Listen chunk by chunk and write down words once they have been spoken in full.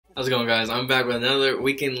How's it going, guys? I'm back with another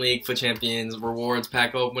Weekend League FUT Champions Rewards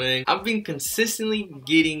pack opening. I've been consistently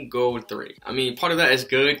getting gold 3. I mean, part of that is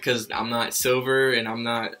good because I'm not silver and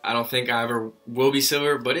I don't think I ever will be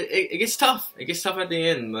silver, but it gets tough. It gets tough at the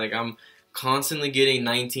end. Like, I'm constantly getting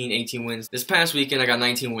 19, 18 wins. This past weekend, I got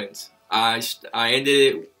 19 wins. I ended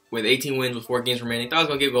it with 18 wins with 4 games remaining. Thought I was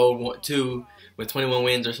going to get gold 2 with 21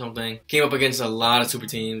 wins or something. Came up against a lot of super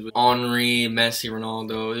teams with Henry, Messi,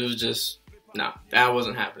 Ronaldo. It was just... no, that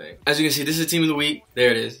wasn't happening. As you can see, this is the team of the week.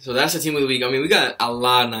 There it is. So that's the team of the week. I mean, we got a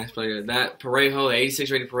lot of nice players. That Parejo, the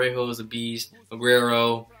 86 rated Parejo is a beast.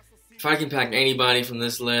 Aguero. If I can pack anybody from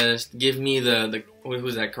this list, give me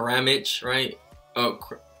who's that? Kramaric, right? Oh,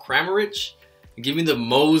 Kramaric? Give me the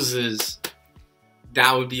Moses.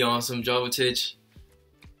 That would be awesome. Jovetic.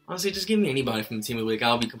 Honestly, just give me anybody from the team of the week.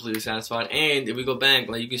 I'll be completely satisfied. And if we go back,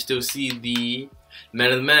 like, you can still see the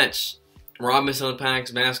man of the match. Robinson on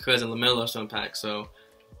packs, Vasquez, and Lamelo on packs. So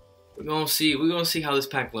we're gonna see how this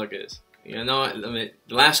pack luck is. You know, I mean,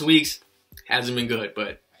 the last weeks hasn't been good,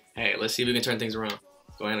 but hey, let's see if we can turn things around.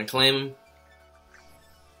 Go ahead and claim him.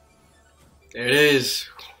 There it is.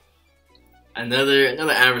 Another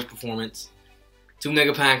average performance. 2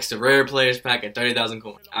 mega packs, the rare players pack at 30,000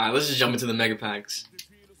 coins. All right, let's just jump into the mega packs.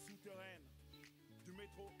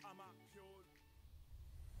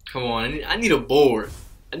 Come on, I need a board.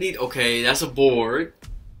 Okay, that's a board.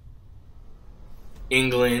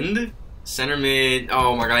 England. Center mid.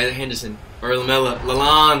 Oh my god, Henderson. Or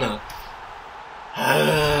Lalana.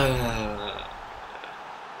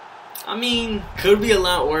 I mean, could be a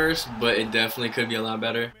lot worse, but it definitely could be a lot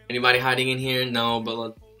better. Anybody hiding in here? No,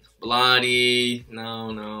 but Bloody.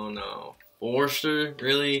 No. Forster?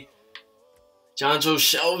 Really? Jonjo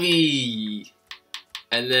Shelby.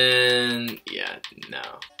 And then, yeah, no.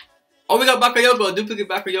 Oh, we got Bakayoko, duplicate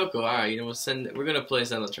Bakayoko. Alright, you know, we're gonna place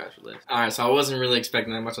that on the transfer list. Alright, so I wasn't really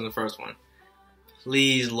expecting that much on the first one.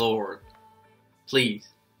 Please, Lord. Please.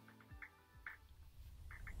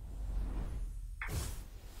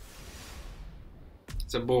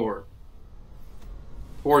 It's a board.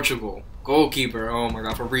 Portugal. Goalkeeper. Oh my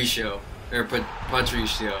god, Patricio.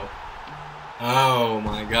 Patricio. Oh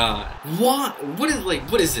my god. What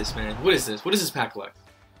is this, man? What is this? What is this pack like?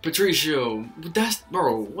 Patricio,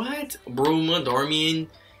 bro, what? Bruma, Darmian,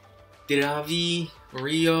 Diravi,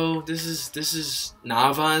 Rio, this is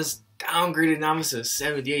Navas, downgraded Navas to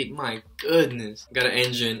 78, my goodness. Got an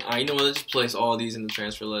engine. You know what, let's just place all these in the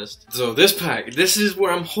transfer list. So this pack, this is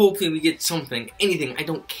where I'm hoping we get something, anything, I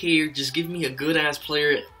don't care, just give me a good ass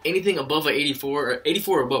player, anything above an 84, or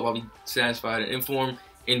 84 or above, I'll be satisfied, and inform,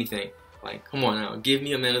 anything. Like, come on now, give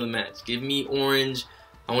me a man of the match, give me orange,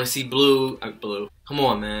 I want to see blue. Come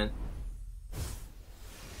on, man.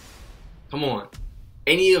 Come on.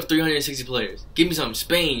 Any of 360 players. Give me something.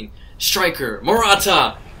 Spain. Striker.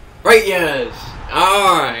 Morata. Right, yes.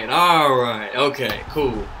 Alright. Okay,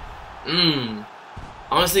 cool.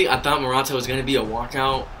 Honestly, I thought Morata was going to be a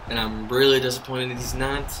walkout, and I'm really disappointed that he's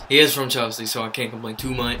not. He is from Chelsea, so I can't complain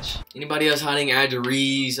too much. Anybody else hiding?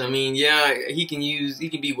 Adrees? I mean, yeah, he can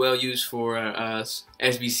be well used for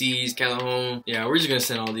SBCs, Callahan. Yeah, we're just going to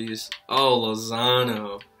send all these. Oh,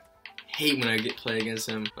 Lozano. Hate when I play against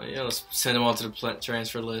him. Yeah, let's send him all to the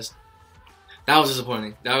transfer list. That was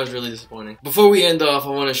disappointing. That was really disappointing. Before we end off, I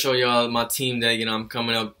want to show y'all my team that, you know, I'm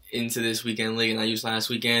coming up into this weekend league, and I used last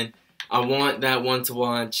weekend. I want that one to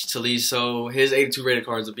watch, Taliso. His 82 rated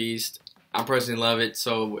card is a beast. I personally love it.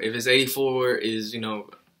 So if his 84 is, you know,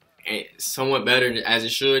 somewhat better as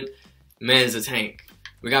it should, man, it's a tank.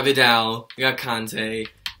 We got Vidal. We got Conte.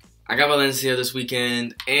 I got Valencia this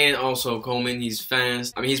weekend. And also Coleman. He's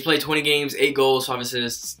fast. I mean, he's played 20 games, 8 goals, 5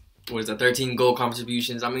 assists. What is that, 13 goal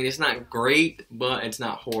contributions. I mean, it's not great, but it's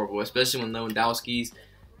not horrible. Especially when Lewandowski's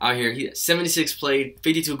out here. He 76 played,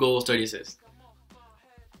 52 goals, 30 assists.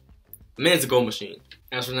 Man's a goal machine.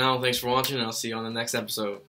 As for now, thanks for watching, and I'll see you on the next episode.